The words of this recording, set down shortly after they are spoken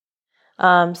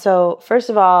So first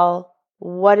of all,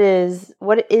 what is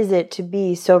it to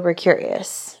be sober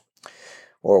curious?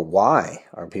 Or why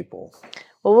are people?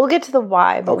 Well, we'll get to the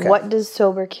why, but Okay. what does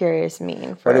sober curious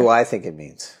mean? What do I think it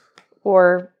means?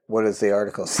 Or what does the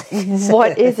article say?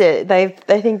 What is it? I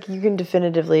think you can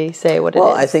definitively say what it is.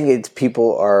 Well, I think it's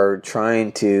people are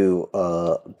trying to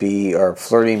are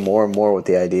flirting more and more with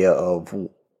the idea of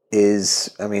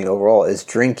overall, how is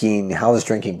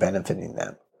drinking benefiting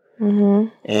them? Mm-hmm.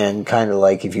 And kind of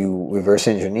like if you reverse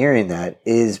engineering that,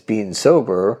 is being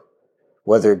sober,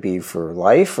 whether it be for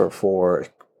life or for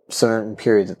certain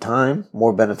periods of time,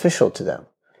 more beneficial to them?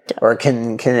 Yeah. Or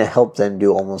can it help them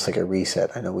do almost like a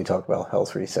reset? I know we talk about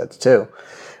health resets too.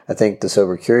 I think the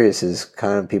sober curious is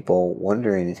kind of people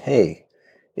wondering, hey,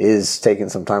 is taking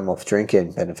some time off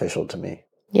drinking beneficial to me?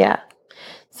 Yeah.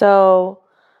 So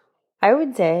I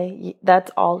would say that's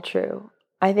all true.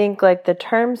 I think like the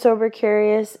term sober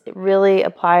curious really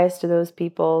applies to those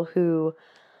people who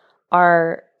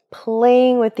are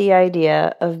playing with the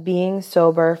idea of being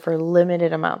sober for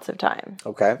limited amounts of time.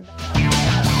 Okay.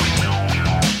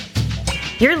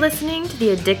 You're listening to the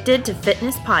Addicted to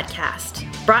Fitness podcast,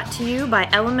 brought to you by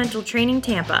Elemental Training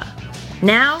Tampa.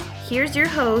 Now, here's your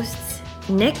hosts,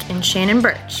 Nick and Shannon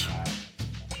Birch.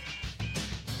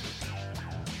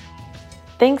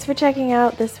 Thanks for checking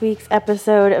out this week's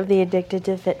episode of the Addicted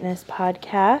to Fitness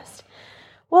podcast.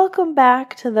 Welcome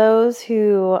back to those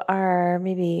who are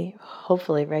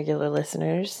hopefully regular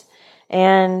listeners,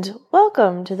 and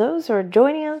welcome to those who are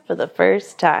joining us for the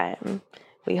first time.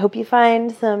 We hope you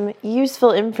find some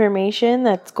useful information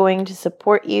that's going to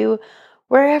support you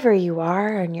wherever you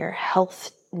are on your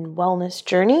health and wellness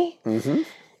journey. Mm-hmm.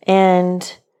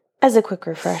 And as a quick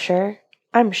refresher,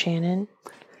 I'm Shannon,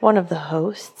 one of the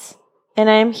hosts. And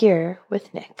I'm here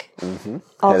with Nick,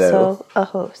 also a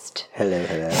host. Hello.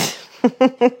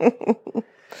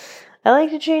 I like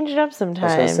to change it up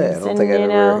sometimes. I was going to say, I don't think I've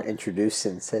ever introduced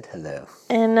and said hello.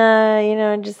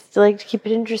 And, just like to keep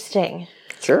it interesting.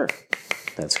 Sure.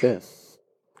 That's good.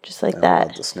 Just like that.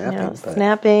 Love the snapping.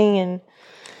 Snapping, and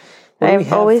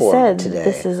I've always said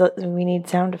we need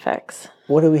sound effects.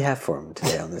 What do we have for them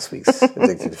today on this week's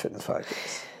Addicted to Fitness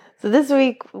podcast? So this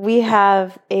week we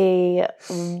have a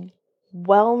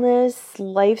wellness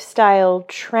lifestyle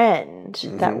trend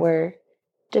that we're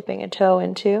dipping a toe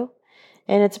into,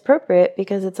 and it's appropriate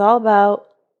because it's all about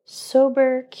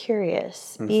sober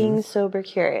curious, being sober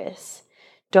curious.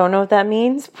 Don't know what that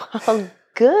means? Well,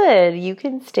 good. You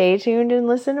can stay tuned and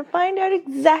listen to find out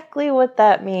exactly what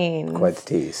that means. Quite the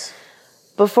tease.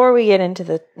 Before we get into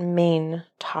the main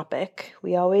topic,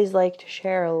 we always like to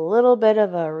share a little bit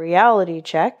of a reality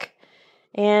check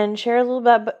and share a little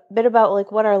bit about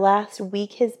like what our last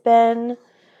week has been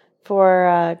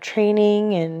for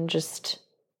training and just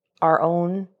our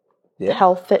own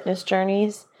health fitness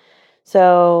journeys.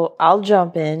 So I'll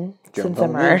jump in since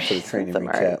I'm already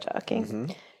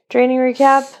talking. Training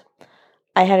recap.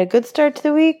 I had a good start to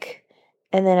the week,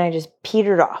 and then I just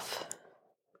petered off.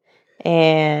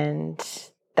 And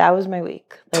that was my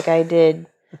week. Like I did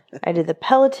the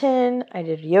Peloton, I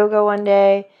did yoga one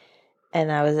day, and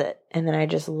that was it. And then I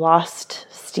just lost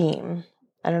steam.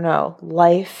 I don't know,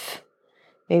 life.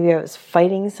 Maybe I was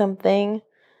fighting something.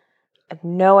 I have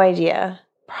no idea.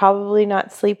 Probably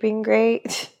not sleeping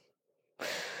great.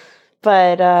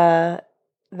 But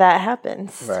that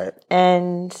happens. Right.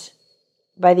 And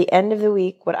by the end of the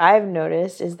week, what I've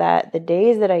noticed is that the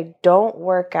days that I don't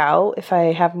work out, if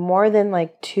I have more than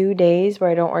like 2 days where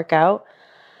I don't work out,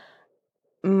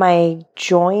 my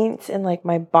joints and like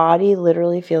my body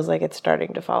literally feels like it's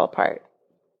starting to fall apart.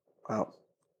 Wow.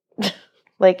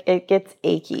 Like it gets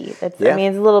achy. I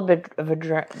mean, it's a little bit of a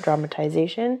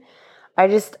dramatization.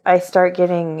 I start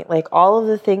getting like all of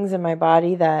the things in my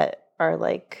body that are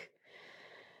like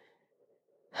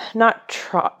not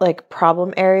like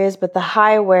problem areas, but the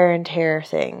high wear and tear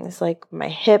things. Like my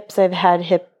hips, I've had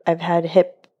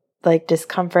hip like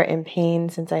discomfort and pain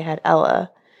since I had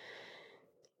Ella.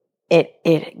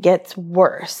 It gets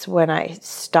worse when I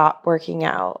stop working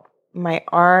out. My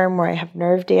arm, where I have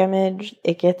nerve damage,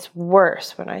 it gets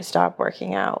worse when I stop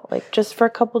working out, like just for a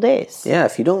couple days. Yeah,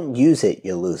 if you don't use it,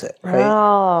 you lose it, right?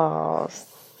 Oh,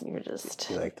 you're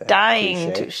just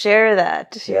dying to share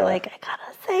that. You're like, I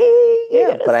gotta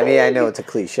say. But I mean, I know it's a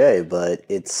cliche, but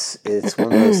it's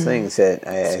one of those things that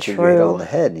I think you hit on the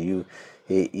head. You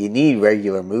need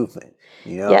regular movement.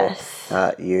 You know, yes.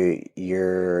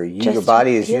 Your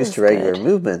body is used to regular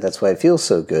movement. That's why it feels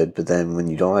so good. But then when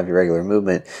you don't have your regular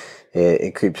movement,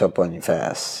 it creeps up on you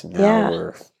fast.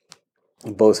 Now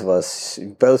both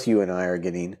you and I are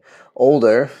getting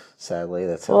older, Sadly,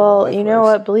 that's how Well, life you know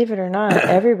works. what? Believe it or not,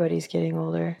 everybody's getting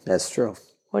older. That's true.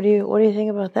 What do you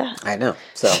think about that? I know.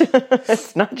 So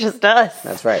It's not just us.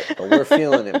 that's right. But we're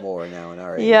feeling it more now in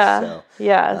our age. Yeah. So.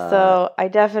 Yeah. So I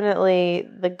definitely,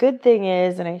 the good thing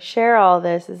is, and I share all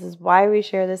this is why we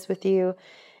share this with you,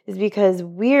 is because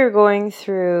we're going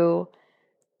through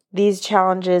these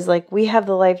challenges. Like, we have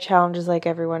the life challenges like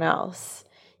everyone else.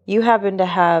 You happen to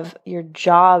have, your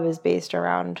job is based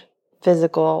around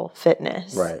physical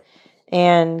fitness. Right.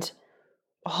 And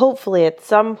hopefully at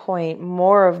some point,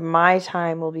 more of my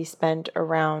time will be spent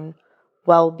around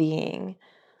well-being.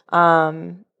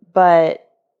 But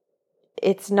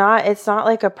it's not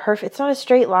like it's not a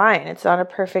straight line. It's not a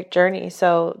perfect journey.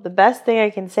 So the best thing I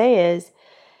can say is,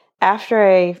 after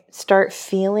I start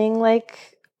feeling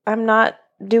like I'm not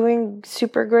doing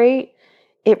super great,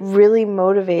 it really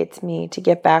motivates me to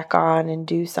get back on and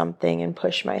do something and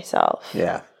push myself.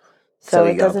 Yeah. So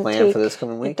you it got a doesn't plan take, for this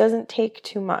coming week? It doesn't take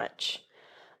too much.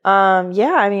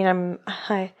 Yeah, I mean,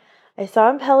 I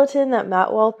saw in Peloton that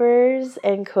Matt Walpers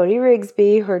and Cody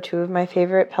Rigsby, who are two of my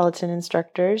favorite Peloton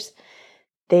instructors,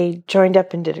 they joined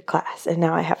up and did a class, and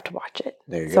now I have to watch it.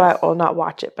 There you so go. I will not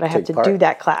watch it, but I have to do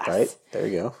that class. Right. There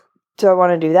you go. So I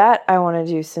want to do that. I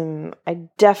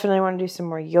definitely want to do some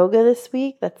more yoga this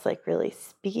week. That's like really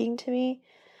speaking to me.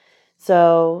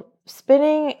 So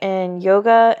spinning and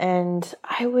yoga, and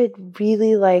I would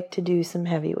really like to do some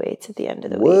heavy weights at the end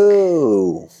of the week.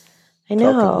 Whoa. I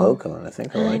know. Talking loco, and I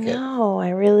think I like it. I know.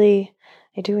 I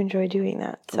do enjoy doing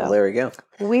that. So Well, there we go.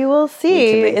 we will We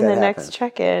see can make in that the happen. next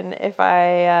check-in if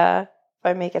I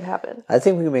make it happen. I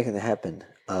think we can make it happen.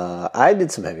 I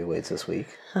did some heavy weights this week.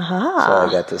 Aha. So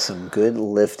I got to some good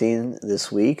lifting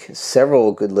this week,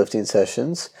 several good lifting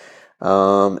sessions,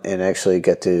 and actually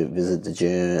got to visit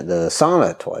the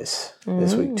sauna twice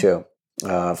this week too.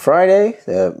 Friday,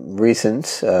 the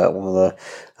recent one of the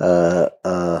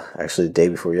actually the day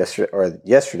before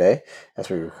yesterday, as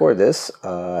we record this,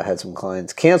 had some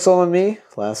clients cancel on me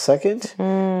last second,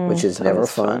 which is never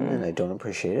fun, and I don't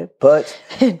appreciate it. But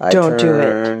I Don't do it.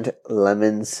 turned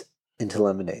lemons into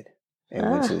lemonade and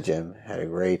went to the gym. Had a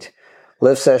great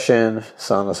lift session,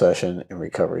 sauna session, and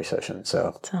recovery session.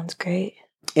 So Sounds great.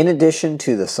 in addition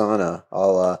to the sauna,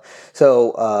 I'll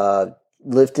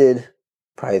lifted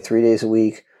probably 3 days a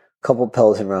week, a couple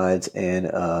Peloton rides, and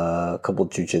a couple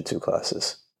jiu-jitsu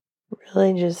classes.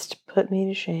 Really just put me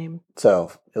to shame.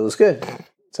 So it was good.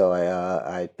 So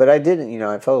but I didn't,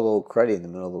 I felt a little cruddy in the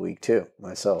middle of the week too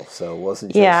myself. So it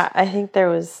wasn't just I think there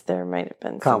might have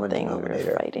been common something we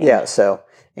denominator. were fighting. Yeah. So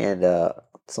and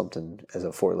something as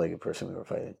a four-legged person we were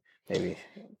fighting. Maybe.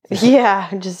 Yeah,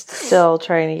 just still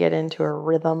trying to get into a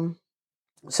rhythm.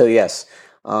 So yes.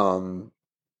 What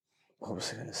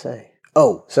was I going to say?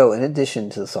 Oh, so in addition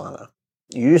to the sauna,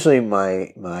 usually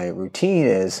my routine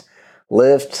is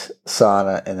lift,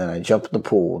 sauna, and then I jump in the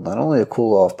pool. Not only to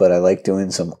cool off, but I like doing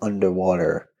some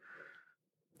underwater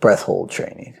breath hold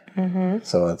training. Mm-hmm.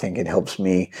 So I think it helps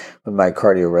me with my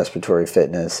cardiorespiratory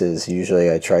fitness. Is usually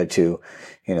I try to,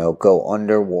 go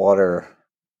underwater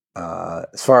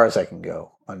as far as I can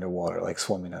go underwater, like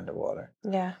swimming underwater.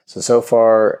 Yeah. So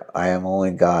far I have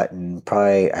only gotten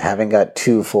I haven't got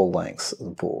 2 full lengths of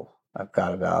the pool. I've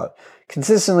got about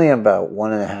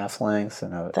 1.5 lengths,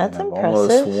 and That's I'm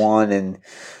impressive. almost 1 and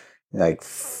like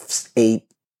 8,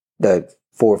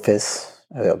 4/5,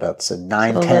 about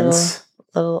 9/10,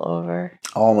 Little over.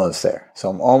 almost there. So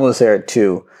I'm almost there at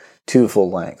 2 full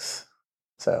lengths.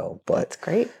 So, but That's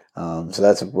great. so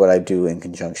that's what I do in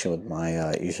conjunction with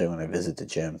my usually when I visit the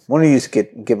gym. Want to use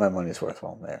get my money's worth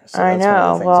while I'm there. So I that's one of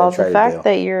know. the things Well, I try the to fact do.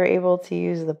 that you're able to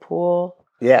use the pool,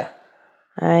 Yeah.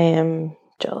 I am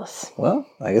jealous. Well,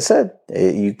 like I said,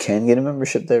 you can get a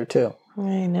membership there too,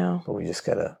 I know. but we just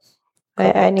gotta.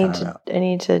 I need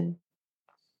to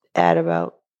add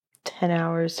about 10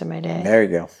 hours to my day. There you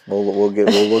go. We'll look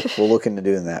into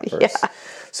doing that first. Yeah.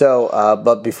 So,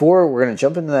 but before we're going to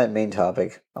jump into that main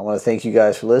topic, I want to thank you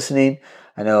guys for listening.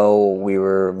 I know we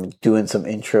were doing some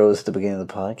intros at the beginning of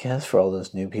the podcast for all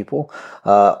those new people.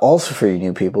 Also, for you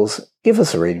new peoples, give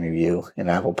us a rating review in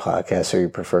Apple Podcasts or your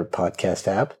preferred podcast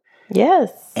app. Yes.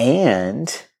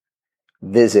 And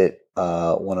visit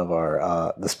one of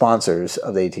our the sponsors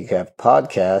of the ATCAF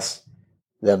podcast,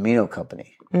 the Amino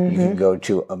Company. Mm-hmm. You can go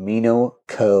to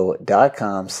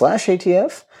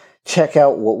aminoco.com/ATF. Check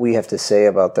out what we have to say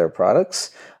about their products.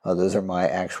 Those are my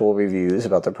actual reviews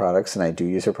about their products, and I do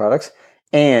use their products.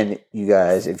 And you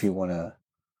guys, if you want to,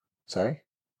 sorry,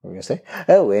 what were we going to say?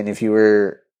 Oh, and if you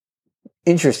were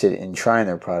interested in trying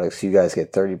their products, you guys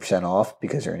get 30% off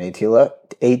because you're an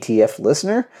ATF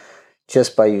listener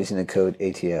just by using the code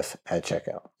ATF at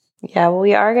checkout. Yeah, well,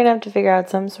 we are going to have to figure out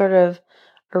some sort of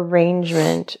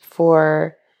arrangement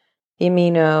for the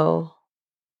amino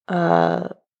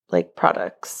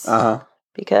products.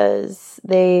 Because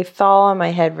they fall on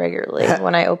my head regularly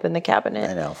when I open the cabinet.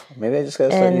 I know. Maybe I just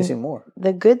gotta start using more.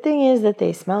 The good thing is that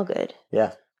they smell good.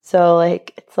 Yeah. So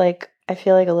it's like I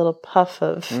feel like a little puff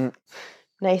of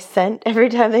nice scent every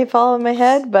time they fall on my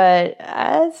head, but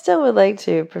I still would like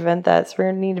to prevent that. So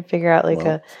we're gonna need to figure out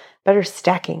a better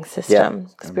stacking system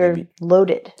because we're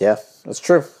loaded. Yeah, that's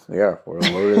true. We are. We're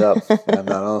loaded up. I'm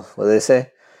not. What do they say?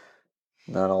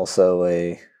 Not also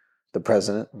the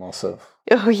president. I'm also.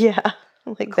 Oh yeah.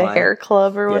 Like client. The hair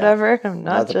club or whatever. I'm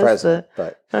not just the president,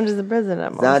 but not just the president.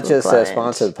 I'm not also just a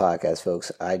sponsor the podcast,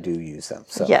 folks. I do use them.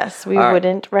 So yes, we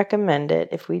wouldn't recommend it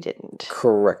if we didn't.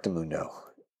 Correctamundo.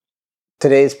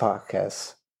 Today's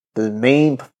podcast, the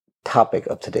main topic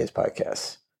of today's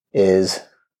podcast is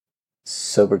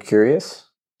sober curious.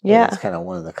 Yeah, it's kind of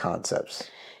one of the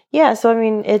concepts. Yeah, so I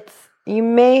mean, you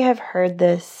may have heard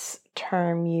this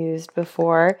term used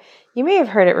before. You may have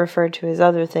heard it referred to as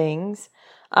other things.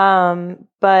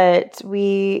 But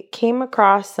we came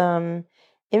across some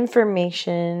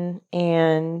information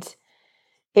and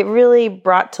it really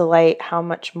brought to light how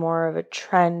much more of a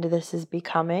trend this is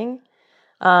becoming.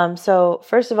 So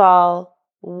first of all,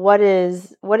 what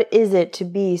is it to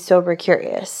be sober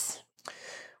curious?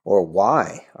 Or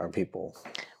why are people?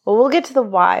 Well, we'll get to the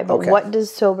why, but what does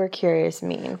sober curious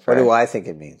mean? What do I think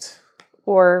it means?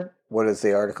 Or what does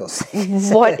the article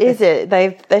say? What is it? I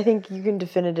think you can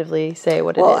definitively say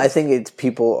what it is. Well, I think it's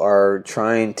people are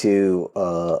trying to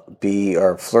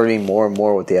are flirting more and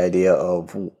more with the idea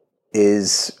of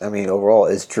overall, how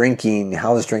is drinking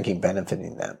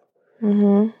benefiting them?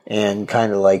 Mm-hmm. And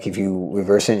kind of like if you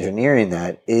reverse engineering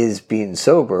that, is being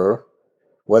sober,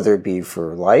 whether it be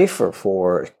for life or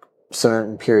for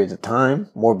certain periods of time,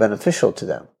 more beneficial to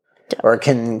them? Or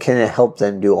can it help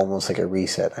them do almost like a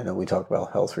reset? I know we talk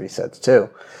about health resets too.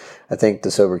 I think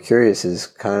the sober curious is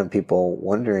kind of people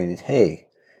wondering, hey,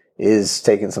 is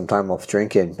taking some time off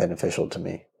drinking beneficial to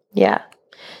me? Yeah.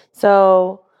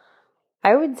 So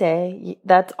I would say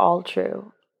that's all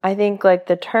true. I think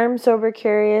the term sober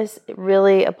curious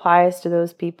really applies to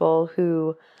those people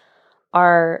who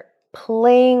are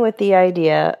playing with the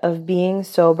idea of being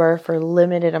sober for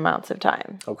limited amounts of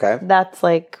time. Okay. That's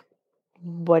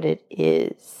what it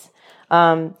is.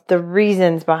 The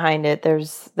reasons behind it,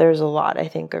 there's a lot, I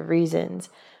think, of reasons.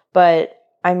 But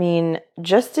I mean,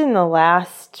 just in the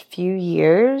last few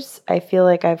years, I feel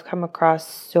like I've come across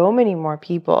so many more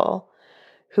people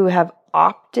who have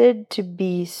opted to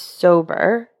be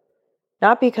sober,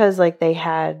 not because they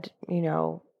had,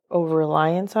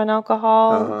 over-reliance on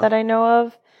alcohol that I know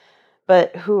of,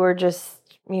 but who are just,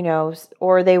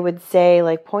 or they would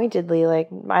say pointedly,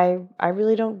 I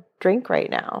really don't drink right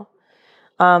now.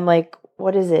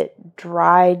 What is it?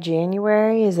 Dry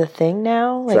January is a thing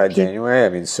now? Dry January? I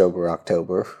mean, sober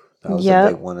October. That was a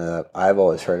big one that I've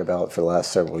always heard about for the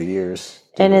last several years.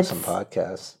 And it's some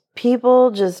podcasts.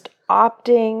 People just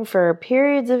opting for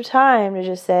periods of time to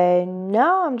just say,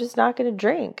 no, I'm just not going to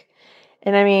drink.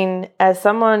 And I mean, as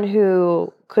someone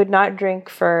who could not drink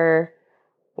for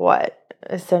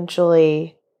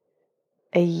essentially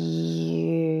a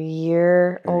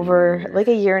year, over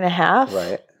a year and a half.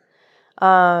 Right.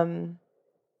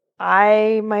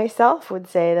 I myself would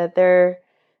say that there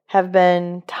have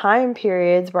been time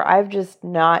periods where I've just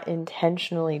not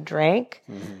intentionally drank,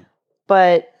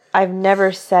 but I've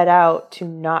never set out to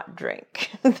not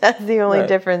drink. That's the only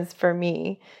difference for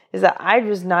me, is that I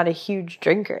was not a huge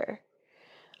drinker.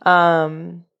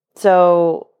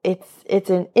 So it's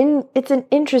an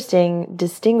interesting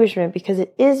distinguishment because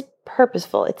it is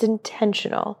purposeful. It's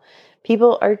intentional.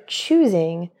 People are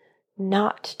choosing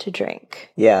not to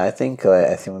drink. Yeah, I think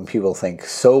when people think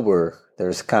sober,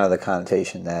 there's kind of the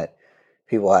connotation that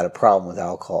people had a problem with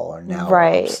alcohol or now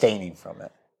are abstaining from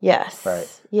it. Yes.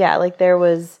 Right. Yeah, there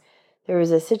was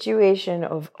a situation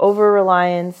of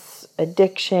over-reliance,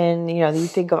 addiction. You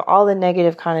think of all the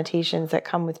negative connotations that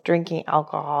come with drinking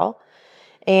alcohol.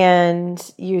 And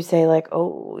you say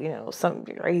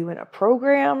are you in a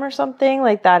program or something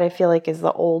like that? I feel like is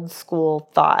the old school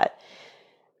thought.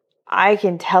 I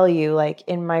can tell you,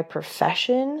 in my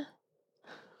profession,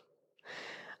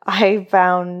 I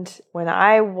found when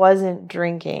I wasn't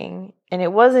drinking, and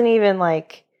it wasn't even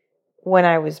when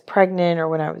I was pregnant or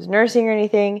when I was nursing or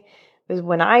anything, it was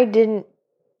when I didn't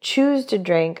choose to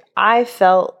drink, I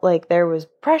felt like there was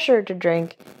pressure to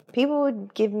drink. People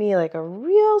would give me a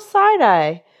real side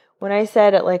eye when I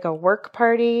said at a work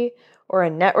party or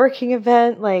a networking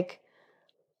event,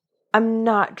 I'm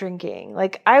not drinking.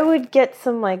 I would get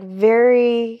some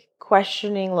very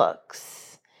questioning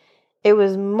looks, it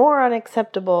was more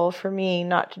unacceptable for me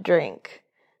not to drink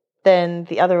than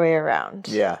the other way around.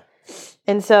 Yeah.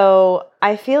 And so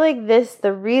I feel like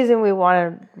the reason we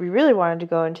really wanted to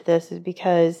go into this is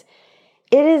because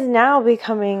it is now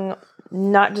becoming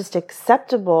not just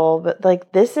acceptable, but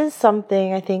like this is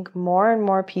something I think more and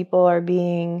more people are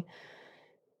being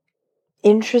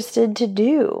interested to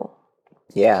do.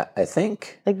 Yeah, I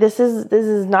think like this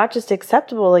is not just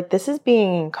acceptable, like this is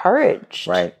being encouraged.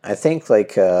 Right. I think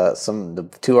like the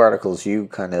two articles you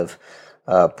kind of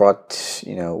brought,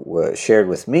 shared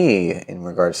with me in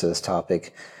regards to this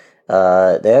topic,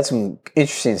 they had some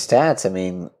interesting stats. I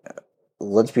mean,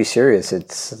 let's be serious.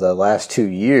 It's the last 2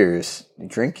 years,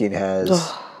 drinking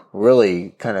has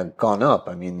really kind of gone up.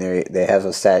 I mean, they have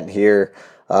a stat here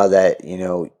that,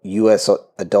 U.S.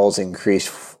 adults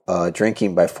increased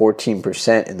drinking by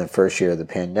 14% in the first year of the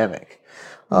pandemic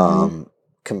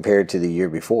compared to the year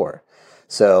before.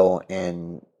 So,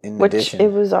 and in addition,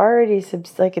 it was already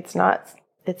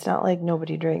it's not like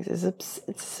nobody drinks. It's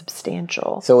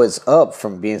substantial. So it's up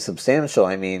from being substantial.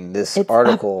 I mean, this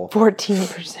article, up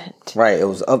 14%. Right, it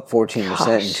was up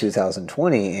 14% in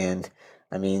 2020, and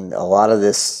I mean, a lot of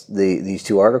these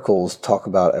two articles talk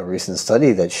about a recent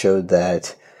study that showed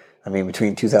that, I mean,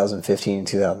 between 2015 and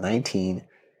 2019,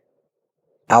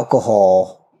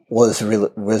 alcohol was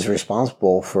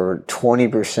responsible for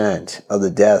 20% of the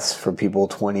deaths for people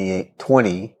 20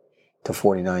 to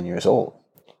 49 years old.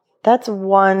 That's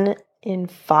 1 in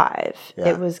 5. Yeah.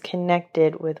 It was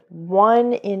connected with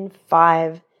 1 in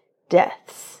 5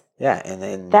 deaths. Yeah, and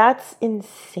then that's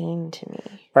insane to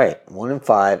me. Right, 1 in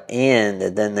 5, and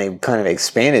then they kind of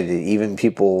expanded it. Even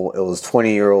people, it was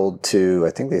 20-year-old to,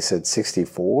 I think they said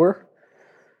 64.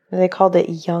 They called it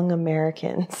Young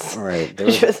Americans. Right.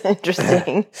 Which was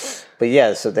interesting. But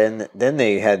yeah, so then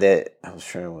they had that, I was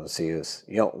trying to see, it was,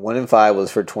 1 in 5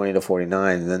 was for 20 to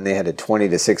 49, and then they had a 20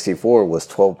 to 64 was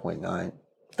 12.9,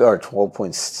 or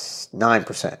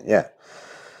 12.9%, yeah.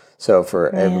 So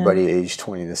for everybody aged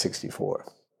 20 to 64.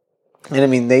 And I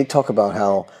mean, they talk about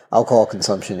how alcohol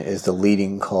consumption is the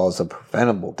leading cause of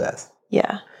preventable death.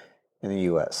 Yeah. In the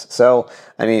U.S. So,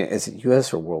 I mean, is it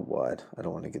U.S. or worldwide? I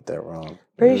don't want to get that wrong.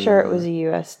 Pretty sure it was a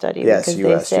U.S. study. Yes, because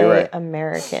US, they say you're right.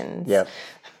 Americans. Yep.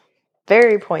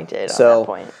 Very pointed on that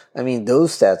point. I mean,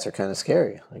 those stats are kind of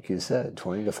scary. Like you said,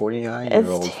 20 to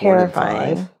 49-year-olds. It's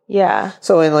terrifying. Yeah.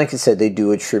 So, and like you said, they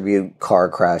do attribute car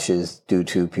crashes due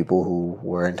to people who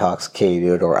were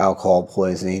intoxicated or alcohol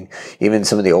poisoning. Even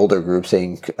some of the older groups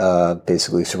saying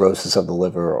basically cirrhosis of the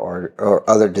liver or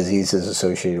other diseases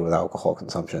associated with alcohol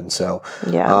consumption. So,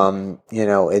 yeah.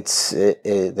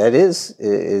 That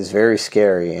is very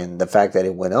scary. And the fact that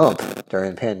it went up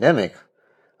during the pandemic.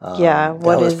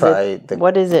 What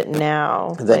is it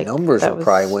now? The numbers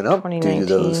probably went up due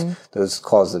to those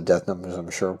cause of death numbers.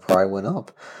 I'm sure probably went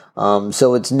up.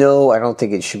 So I don't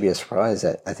think it should be a surprise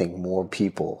that I think more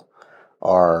people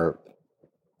are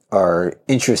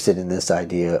interested in this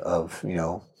idea of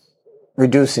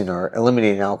reducing or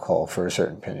eliminating alcohol for a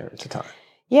certain period of time.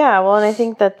 Yeah, well, and I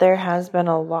think that there has been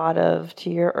a lot of, to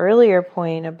your earlier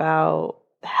point about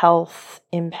health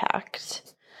impact.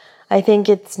 I think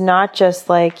it's not just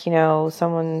like,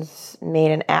 someone's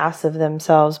made an ass of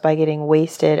themselves by getting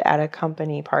wasted at a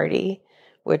company party,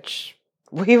 which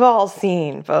we've all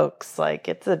seen, folks. Like,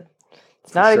 it's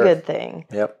not a good thing.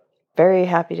 Yep. Very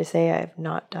happy to say I've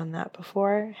not done that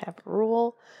before. I have a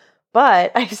rule.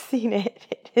 But I've seen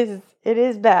it. It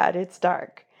is bad. It's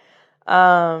dark.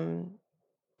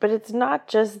 But it's not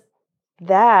just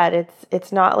that.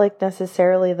 It's not like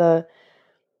necessarily the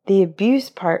abuse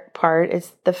part.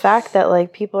 It's the fact that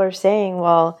like people are saying,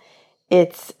 well,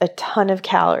 it's a ton of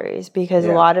calories because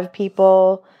a lot of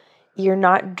people, you're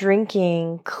not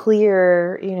drinking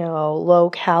clear, low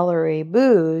calorie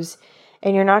booze,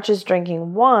 and you're not just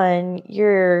drinking one,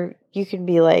 you can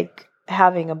be like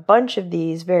having a bunch of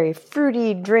these very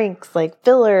fruity drinks, like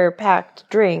filler packed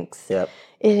drinks. Yep.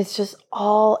 It's just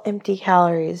all empty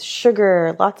calories,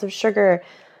 sugar, lots of sugar.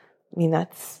 I mean,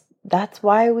 that's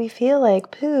why we feel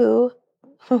like poo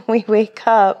when we wake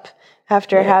up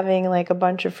after having like a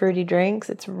bunch of fruity drinks.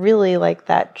 It's really like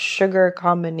that sugar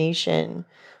combination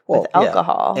with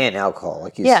alcohol. And alcohol,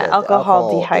 like you said. Yeah,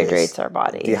 alcohol dehydrates our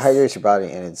bodies. Dehydrates your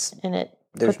body, and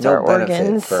there's no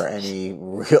benefit for any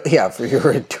for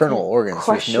your internal organs.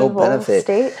 There's no benefit.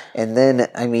 State. And then,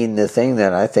 I mean, the thing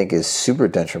that I think is super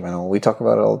detrimental, we talk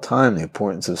about it all the time, the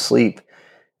importance of sleep.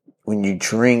 When you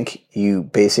drink,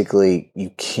 it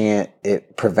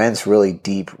prevents really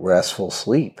deep, restful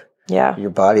sleep. Yeah. Your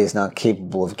body is not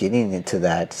capable of getting into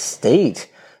that state.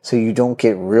 So you don't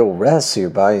get real rest, so your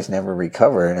body's never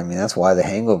recovered. I mean, that's why the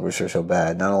hangovers are so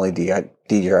bad. Not only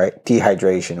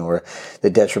dehydration or the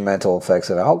detrimental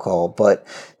effects of alcohol, but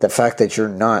the fact that you're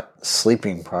not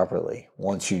sleeping properly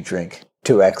once you drink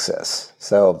to excess.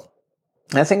 So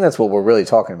I think that's what we're really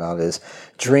talking about, is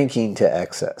drinking to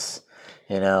excess.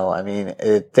 I mean,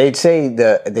 they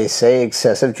say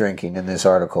excessive drinking in this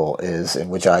article is,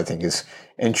 and which I think is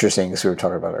interesting because we were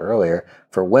talking about it earlier.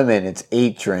 For women, it's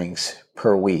 8 drinks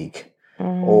per week,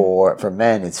 or for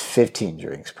men, it's 15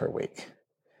 drinks per week.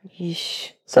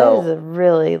 Yeesh. So that is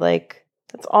really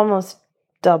that's almost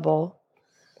double.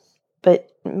 But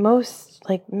most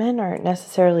men aren't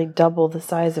necessarily double the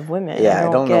size of women. yeah,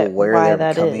 I don't know where they're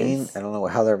that coming. is. I don't know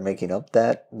how they're making up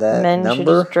that Men number. should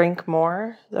just drink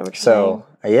more. Is that what you're saying? So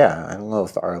yeah, I don't know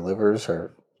if our livers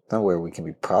are not where we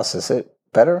can process it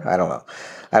better. I don't know.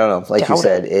 Like you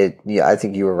said, I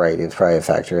think you were right. It's probably a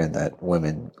factor in that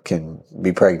women can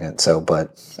be pregnant. So,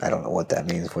 but I don't know what that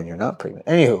means when you're not pregnant.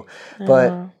 Anywho,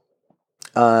 but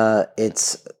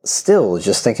it's still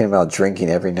just thinking about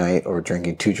drinking every night or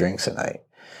drinking 2 drinks a night.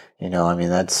 I mean,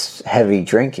 that's heavy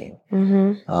drinking.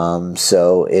 Mm-hmm.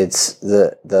 So it's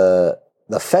the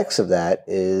effects of that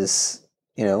is,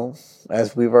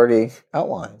 as we've already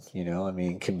outlined, I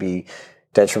mean, it can be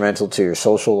detrimental to your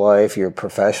social life, your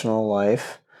professional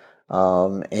life.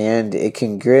 And it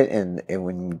can get, and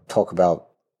when you talk about,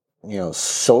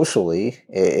 socially,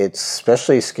 it's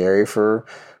especially scary for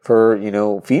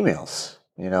females.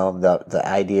 The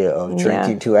idea of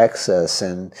drinking to excess,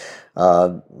 and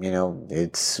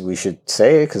we should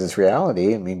say it because it's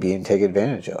reality. I mean, being taken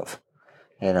advantage of,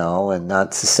 and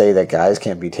not to say that guys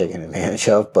can't be taken advantage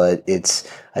of, but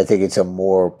I think it's a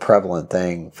more prevalent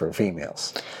thing for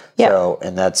females. Yeah. So,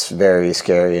 and that's very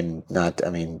scary, and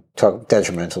talk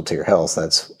detrimental to your health. I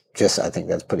think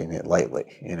that's putting it lightly,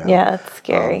 Yeah, it's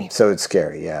scary. So it's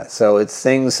scary, yeah. So it's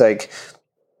things like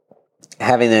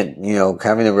having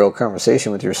a real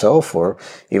conversation with yourself or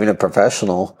even a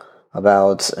professional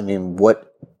about,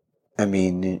 what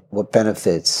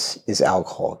benefits is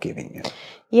alcohol giving you?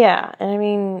 Yeah,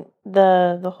 and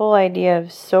the whole idea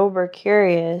of sober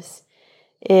curious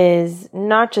is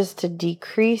not just to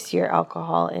decrease your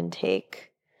alcohol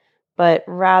intake, but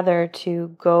rather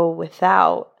to go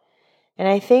without. And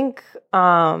I think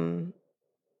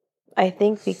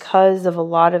because of a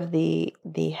lot of the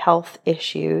health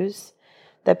issues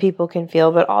that people can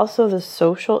feel, but also the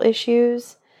social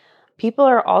issues, people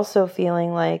are also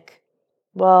feeling like,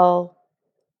 well,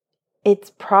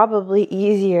 it's probably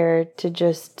easier to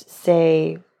just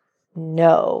say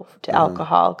no to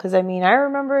alcohol. Because, I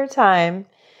remember a time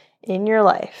in your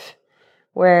life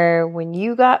where when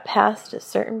you got past a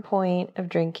certain point of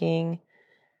drinking,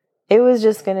 it was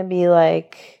just going to be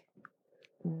like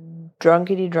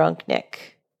drunkety drunk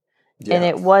Nick. Yeah. And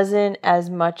it wasn't as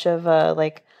much of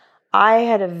I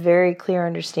had a very clear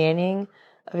understanding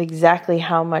of exactly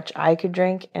how much I could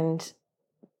drink, and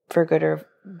for good or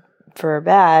for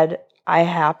bad, I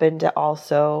happened to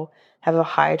also have a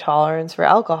high tolerance for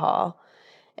alcohol.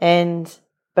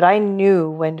 But I knew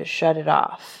when to shut it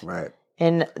off. Right.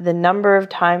 And the number of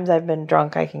times I've been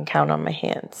drunk, I can count on my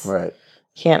hands. Right.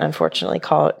 Can't unfortunately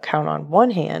count on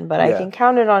one hand, but I can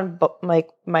count it on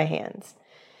my hands.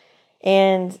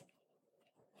 And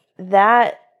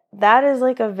that is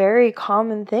a very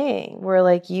common thing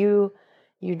where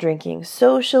you're drinking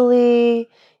socially,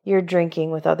 you're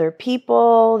drinking with other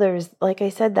people. There's, like I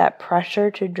said, that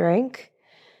pressure to drink.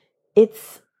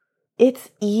 It's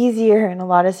easier in a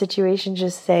lot of situations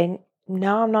just say,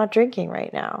 no, I'm not drinking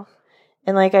right now.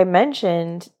 And like I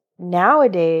mentioned,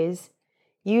 nowadays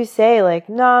you say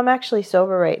no, I'm actually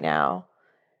sober right now.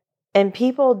 And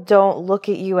people don't look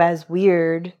at you as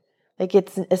weird.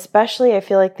 It's, especially I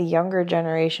feel like the younger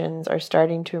generations are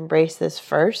starting to embrace this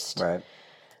first. Right.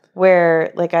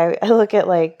 Where I look at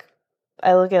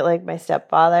my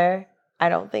stepfather. I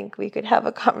don't think we could have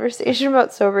a conversation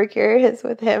about sober curious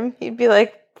with him. He'd be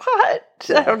like, what?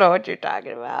 I don't know what you're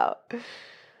talking about.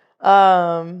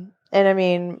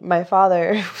 And my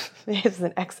father is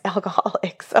an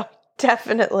ex-alcoholic, so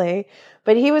definitely.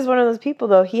 But he was one of those people,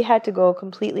 though, he had to go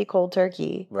completely cold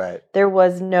turkey. Right. There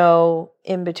was no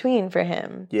in-between for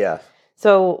him. Yeah.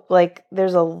 So,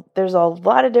 there's a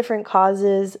lot of different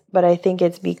causes, but I think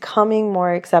it's becoming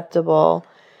more acceptable.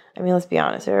 Let's be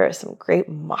honest, there are some great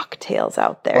mocktails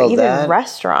out there. Well, even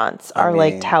restaurants are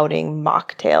touting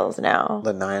mocktails now.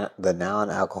 The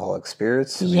non-alcoholic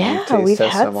spirits. Yeah, we've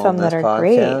had some that are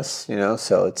podcast, great.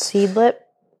 So it's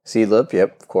Seedlip,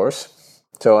 yep, of course.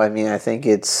 So, I think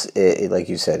it's like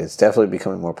you said, it's definitely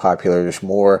becoming more popular. There's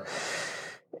more,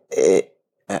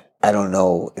 I don't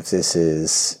know if this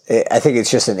is, I think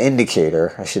it's just an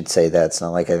indicator. I should say that. It's not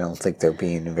like I don't think they're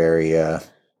being very,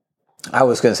 I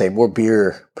was going to say more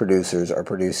beer producers are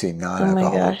producing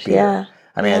non-alcoholic beer. Yeah.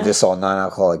 I mean, I just saw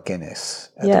non-alcoholic Guinness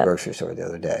at the grocery store the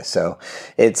other day. So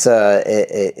it's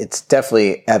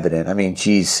definitely evident. I mean,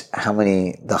 geez,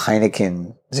 the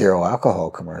Heineken zero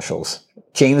alcohol commercials,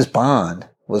 James Bond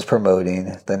was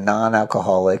promoting the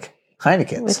non-alcoholic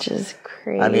Heinekens. Which is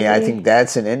crazy. I mean, I think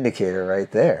that's an indicator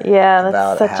right there. Yeah,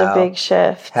 that's such a big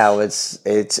shift. How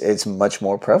it's much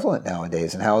more prevalent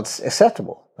nowadays and how it's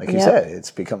acceptable. Like you said,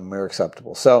 it's become more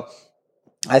acceptable. So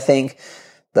I think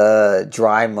the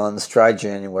dry months, dry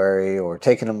January, or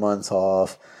taking a month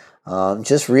off,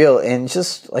 just real, and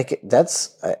just like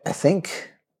I think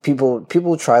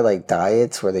people try like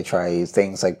diets where they try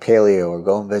things like paleo or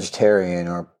going vegetarian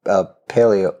or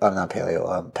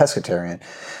pescatarian.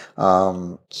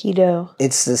 Keto.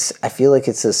 It's this, I feel like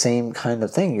it's the same kind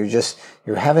of thing.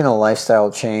 You're having a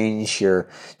lifestyle change. You're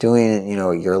doing,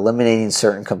 you're eliminating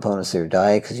certain components of your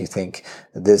diet because you think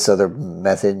this other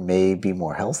method may be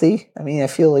more healthy. I mean, I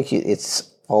feel like it's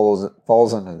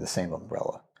falls under the same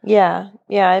umbrella. Yeah.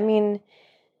 Yeah. I mean,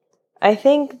 I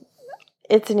think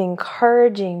it's an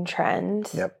encouraging trend.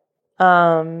 Yep.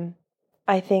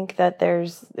 I think that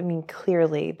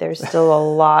clearly there's still a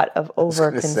lot of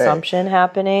overconsumption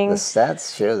happening. The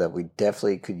stats show that we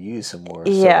definitely could use some more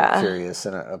curious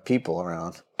people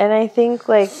around. And I think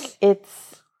like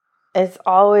it's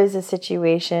always a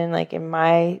situation like in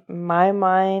my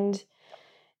mind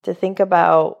to think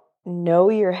about know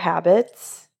your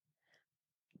habits.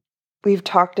 We've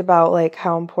talked about like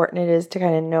how important it is to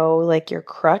kind of know like your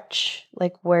crutch,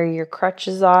 like where your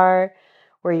crutches are,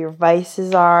 where your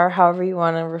vices are, however you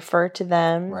want to refer to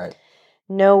them. Right.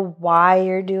 Know why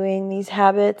you're doing these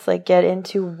habits, like get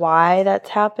into why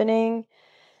that's happening,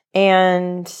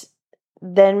 and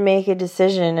then make a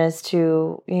decision as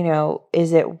to,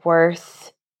 is it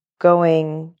worth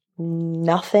going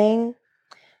nothing?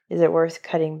 Is it worth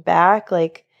cutting back?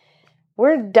 Like,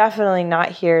 we're definitely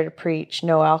not here to preach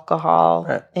no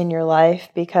alcohol in your life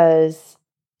because,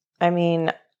 I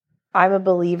mean, I'm a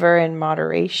believer in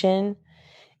moderation.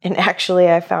 And actually,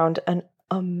 I found an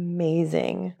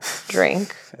amazing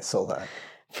drink I saw that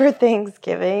for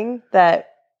Thanksgiving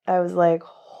that I was like,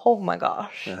 oh my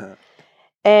gosh.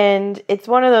 And it's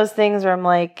one of those things where I'm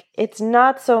like, it's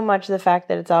not so much the fact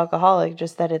that it's alcoholic,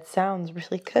 just that it sounds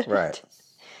really good. Right.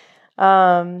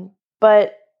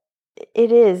 But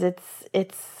it is.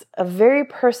 It's a very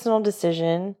personal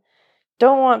decision.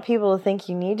 Don't want people to think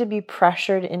you need to be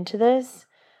pressured into this,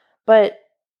 but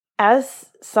as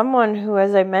someone who,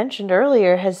 as I mentioned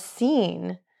earlier, has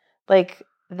seen like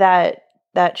that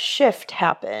shift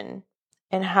happen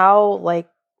and how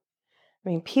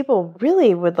people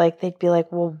really would they'd be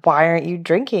like, well, why aren't you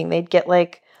drinking? They'd get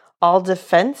like all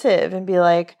defensive and be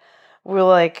like, we're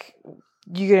like,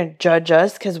 you gonna judge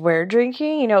us because we're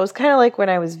drinking? It was kind of like when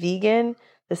I was vegan.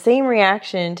 The same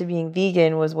reaction to being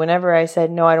vegan was whenever I said,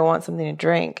 no, I don't want something to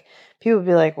drink. People would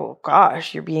be like, well,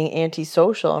 gosh, you're being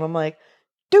antisocial. And I'm like,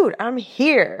 dude, I'm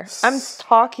here. I'm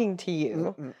talking to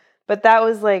you. Mm-mm. But that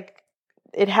was like,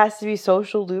 it has to be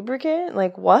social lubricant?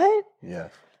 Like, what? Yeah.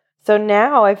 So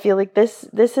now I feel like this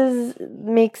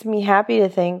makes me happy to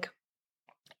think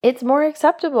it's more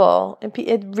acceptable.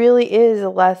 It really is a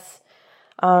less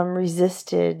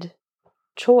resisted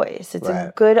choice. It's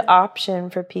a good option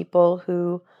for people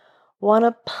who want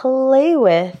to play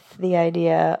with the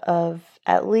idea of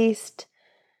at least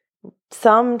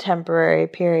some temporary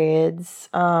periods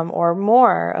or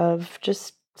more of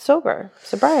just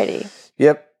sobriety.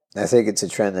 Yep. I think it's a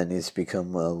trend that needs to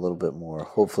become a little bit more,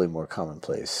 hopefully more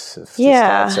commonplace. If the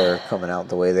stats are coming out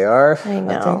the way they are, I think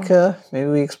maybe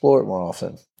we explore it more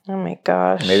often. Oh my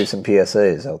gosh. Maybe some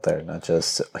PSAs out there, not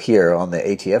just here on the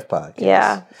ATF podcast.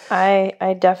 Yeah,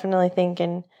 I definitely think,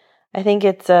 and I think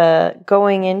it's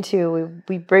going into,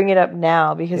 we bring it up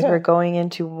now because we're going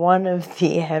into one of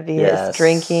the heaviest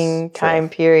drinking time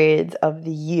periods of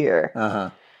the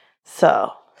year.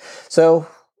 So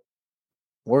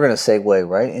we're going to segue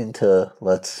right into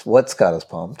what's got us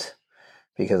pumped,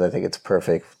 because I think it's a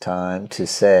perfect time to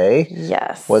say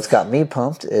what's got me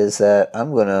pumped is that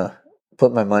I'm going to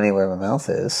put my money where my mouth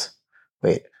is.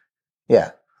 Wait,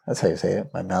 yeah. That's how you say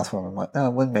it. My mouth where my money. No,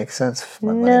 it wouldn't make sense if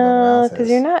my money where my mouth is. No, because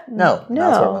you're not. No,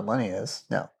 mouth where my money is.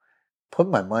 No, put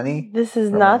my money. This is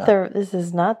not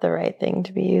the right thing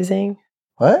to be using.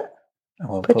 What?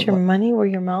 Put your money where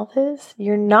your mouth is.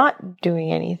 You're not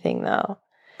doing anything though.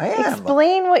 I am.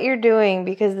 Explain what you're doing,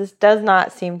 because this does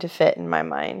not seem to fit in my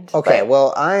mind. Okay,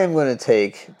 well, I am going to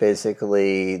take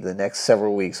basically the next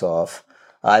several weeks off.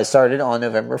 I started on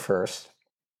November 1st.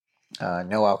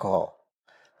 no alcohol.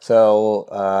 So,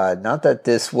 not that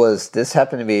this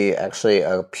happened to be actually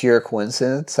a pure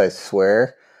coincidence, I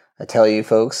swear. I tell you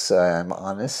folks, I'm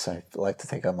honest. I like to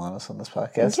think I'm honest on this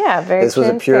podcast. Yeah, very This was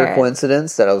a pure transparent.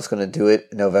 coincidence that I was going to do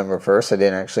it November 1st. I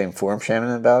didn't actually inform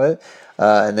Shannon about it.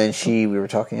 And then we were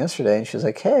talking yesterday, and she was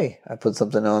like, hey, I put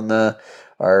something on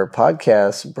our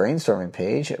podcast brainstorming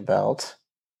page about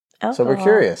Sober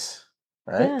Curious.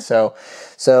 Right? Yeah. So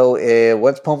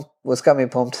what's got me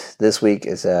pumped this week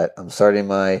is that I'm starting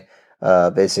my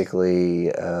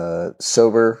basically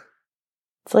sober.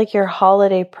 It's like your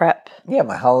holiday prep. Yeah,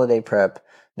 my holiday prep,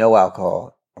 no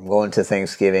alcohol. I'm going to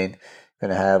Thanksgiving.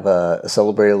 Going to have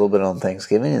celebrate a little bit on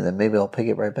Thanksgiving, and then maybe I'll pick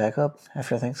it right back up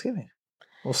after Thanksgiving.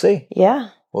 We'll see. Yeah.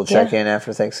 We'll check in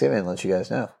after Thanksgiving and let you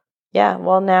guys know. Yeah.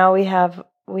 Well, now we have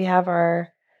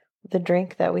the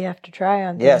drink that we have to try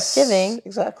on Thanksgiving. Yes,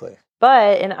 exactly.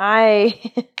 But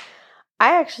I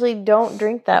actually don't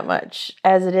drink that much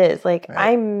as it is. Like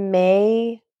I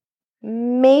maybe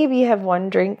have one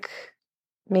drink,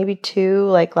 maybe two,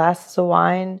 like glasses of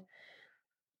wine.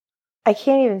 I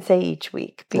can't even say each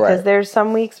week because there's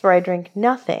some weeks where I drink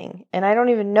nothing and I don't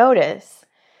even notice.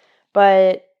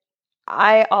 But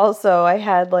I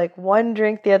had like one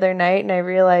drink the other night and I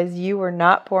realized you were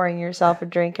not pouring yourself a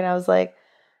drink and I was like,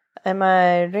 am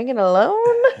I drinking alone?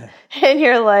 And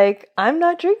you're like, I'm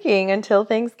not drinking until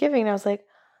Thanksgiving. And I was like,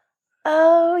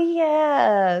 oh,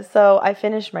 yeah. So I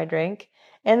finished my drink,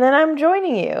 and then I'm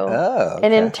joining you. Oh, okay.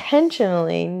 And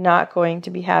intentionally not going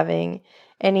to be having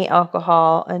any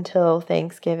alcohol until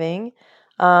Thanksgiving.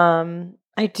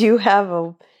 I do have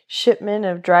a shipment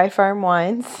of Dry Farm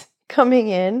wines coming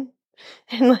in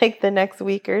like the next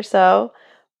week or so.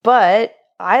 But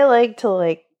I like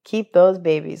to keep those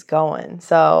babies going.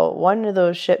 So one of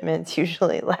those shipments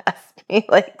usually lasts me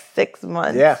like 6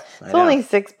 months. Yeah. It's only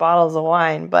 6 bottles of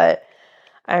wine, but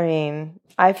I mean,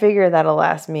 I figure that'll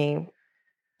last me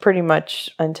pretty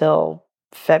much until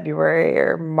February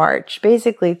or March,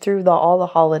 basically through all the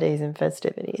holidays and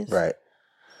festivities. Right.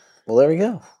 Well, there we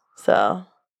go. So,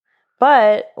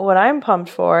 but what I'm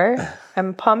pumped for,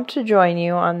 I'm pumped to join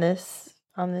you on this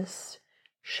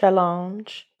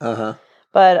challenge. Uh-huh.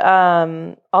 But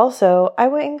also, I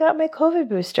went and got my COVID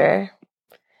booster,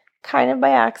 kind of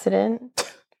by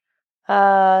accident.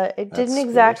 It didn't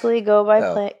exactly go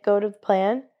to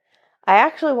plan. I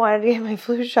actually wanted to get my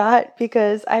flu shot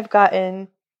because I've gotten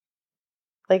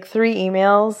like 3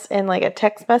 emails and like a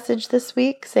text message this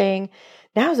week saying,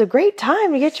 now's a great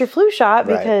time to get your flu shot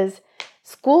because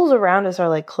schools around us are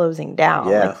like closing down.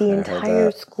 Yeah, like the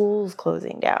entire school's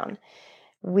closing down.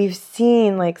 We've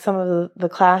seen like some of the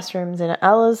classrooms in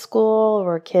Ella's school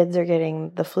where kids are getting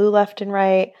the flu left and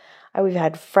right. We've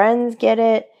had friends get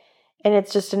it. And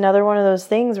it's just another one of those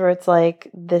things where it's like,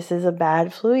 this is a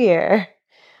bad flu year.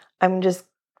 I'm just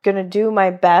going to do my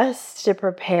best to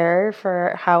prepare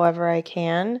for however I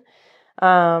can. So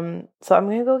I'm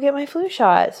going to go get my flu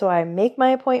shot. So I make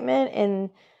my appointment and,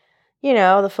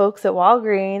 the folks at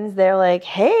Walgreens, they're like,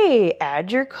 hey,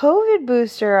 add your COVID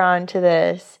booster onto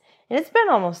this. And it's been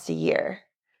almost a year.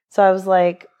 So I was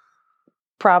like,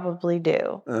 probably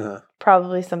do. Uh-huh.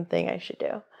 Probably something I should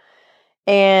do.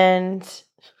 And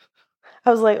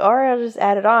I was like, all right, I'll just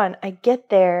add it on. I get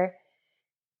there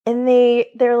and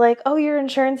they're like, oh, your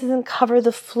insurance doesn't cover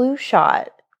the flu shot.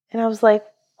 And I was like,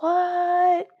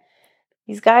 what?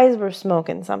 These guys were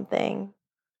smoking something.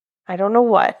 I don't know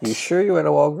what. You sure you went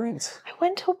to Walgreens? I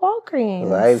went to Walgreens.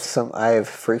 Well, I have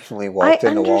frequently walked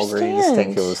into Walgreens, take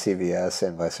you to CVS,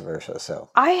 and vice versa. So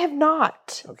I have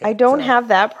not. Okay, I don't have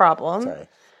that problem.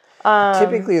 Sorry.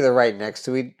 Typically, they're right next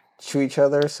to each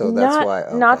other, so that's why.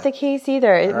 Okay. Not the case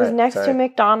either. It was next to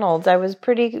McDonald's. I was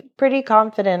pretty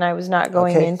confident I was not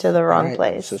going into the wrong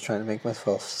place. I was just trying to make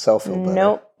myself feel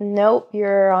better. Nope.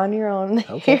 You're on your own.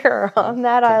 Okay. You're on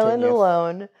that island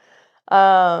alone.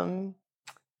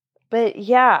 But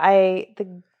yeah,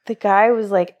 the guy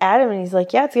was like adamant. He's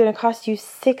like, yeah, it's going to cost you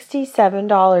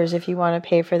 $67 if you want to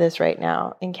pay for this right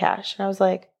now in cash. And I was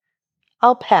like,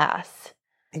 I'll pass.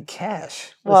 In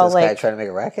cash? Was this guy trying to make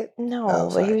a racket? No,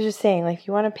 but he was just saying, like, if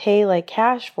you want to pay like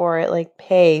cash for it, like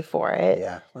pay for it.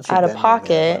 Yeah. Out of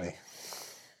pocket.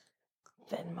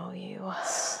 Venmo you.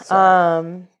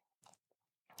 Sorry.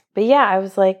 But yeah, I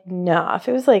was like, nah, if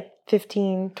it was like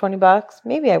 $15-20,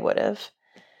 maybe I would have.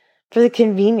 For the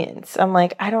convenience. I'm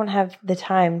like, I don't have the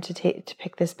time to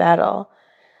pick this battle.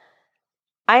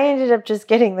 I ended up just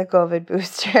getting the COVID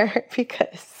booster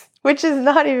which is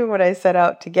not even what I set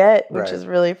out to get, which is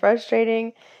really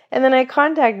frustrating. And then I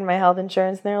contacted my health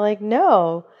insurance and they're like,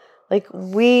 no, like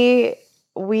we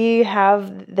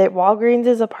have that Walgreens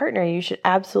is a partner. You should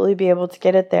absolutely be able to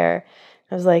get it there.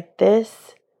 I was like,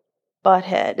 this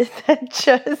butthead that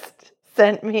just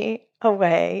sent me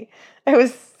away. I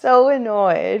was so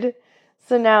annoyed.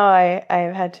 So now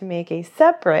I've had to make a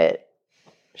separate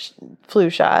flu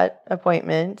shot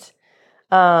appointment.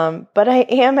 But I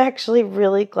am actually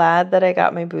really glad that I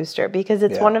got my booster because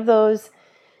it's one of those,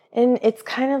 and it's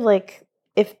kind of like,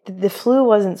 if the flu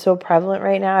wasn't so prevalent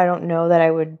right now, I don't know that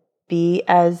I would be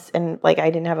and like I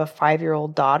didn't have a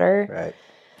 5-year-old daughter. Right.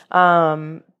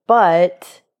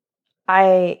 But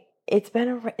it's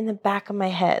been in the back of my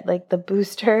head, like the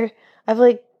booster. I've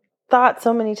like thought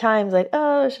so many times, like,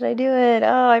 oh, should I do it?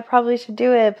 Oh, I probably should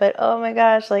do it. But oh my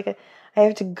gosh, like I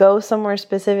have to go somewhere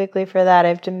specifically for that. I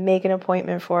have to make an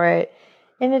appointment for it.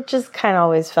 And it just kind of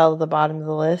always fell to the bottom of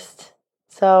the list.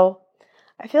 So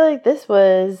I feel like this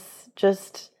was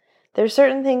just, there's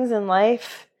certain things in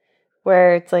life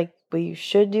where it's like, well, you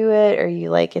should do it, or you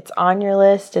like, it's on your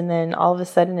list, and then all of a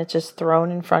sudden it's just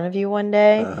thrown in front of you one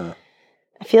day.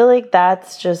 I feel like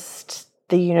that's just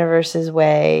the universe's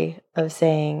way of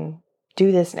saying,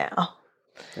 do this now.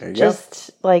 There you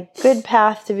just go. Like, good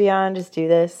path to be on, just do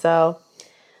this. So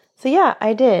yeah,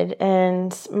 I did.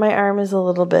 And my arm is a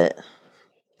little bit,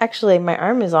 actually, my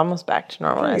arm is almost back to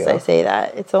normal as I say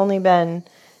that. It's only been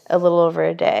a little over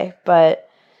a day, but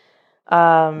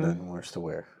Nothing worse to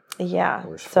wear. Yeah.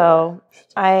 So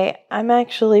I'm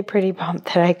actually pretty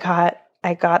pumped that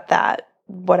I got that,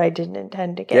 what I didn't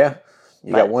intend to get. Yeah.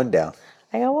 You got one down.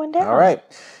 I got one down. All right.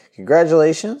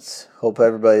 Congratulations. Hope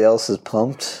everybody else is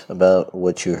pumped about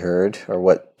what you heard, or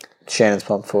what Shannon's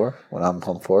pumped for, what I'm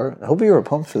pumped for. I hope you were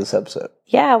pumped for this episode.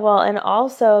 Yeah, well, and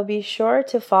also be sure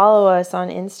to follow us on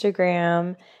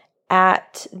Instagram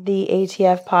at the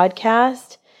ATF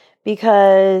Podcast,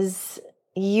 because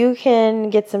you can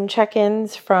get some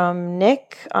check-ins from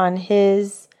Nick on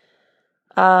his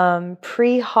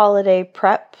pre-holiday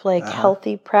prep, like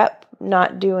healthy prep,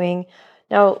 not doing...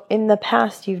 Now, in the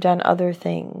past, you've done other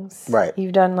things. Right.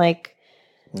 You've done, like,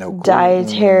 no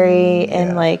dietary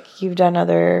and, like, you've done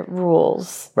other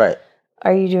rules. Right.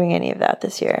 Are you doing any of that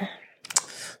this year?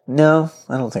 No,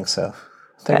 I don't think so.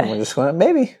 I think we're just going to...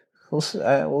 Maybe. We'll see.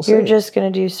 You're just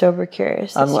going to do Sober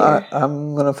Curious this year?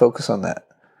 I'm going to focus on that.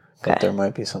 But there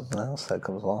might be something else that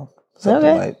comes along.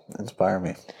 Something might inspire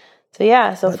me. So,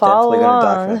 yeah. So, follow along. Definitely going to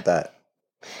document that.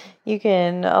 You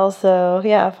can also,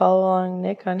 follow along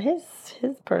Nick on his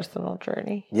personal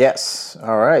journey. Yes.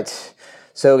 All right.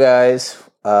 So, guys,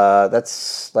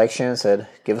 that's, like Shannon said,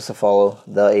 give us a follow,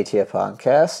 the ATF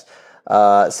Podcast.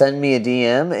 Send me a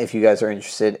DM if you guys are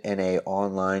interested in a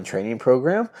online training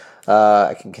program.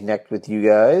 I can connect with you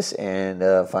guys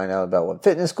and find out about what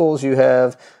fitness goals you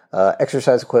have,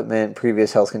 exercise equipment,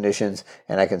 previous health conditions,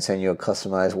 and I can send you a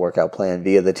customized workout plan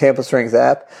via the Tampa Strength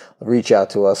app. Reach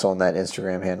out to us on that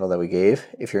Instagram handle that we gave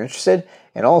if you're interested.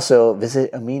 And also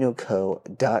visit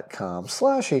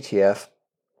aminoco.com/ATF.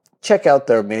 Check out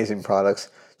their amazing products.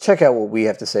 Check out what we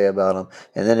have to say about them.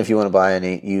 And then if you want to buy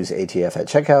any, use ATF at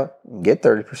checkout, get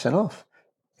 30% off.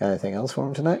 Got anything else for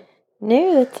them tonight?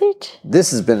 No, that's it.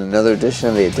 This has been another edition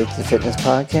of the Addicted Fitness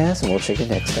Podcast, and we'll check you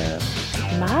next time.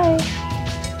 Bye.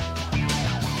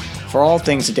 For all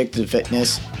things Addicted to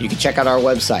Fitness, you can check out our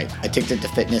website,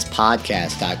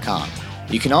 addictedtofitnesspodcast.com.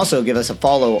 You can also give us a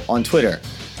follow on Twitter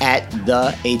at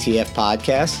the ATF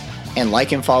Podcast, and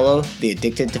like and follow the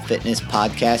Addicted to Fitness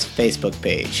Podcast Facebook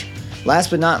page.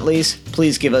 Last but not least,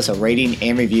 please give us a rating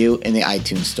and review in the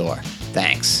iTunes store.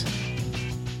 Thanks.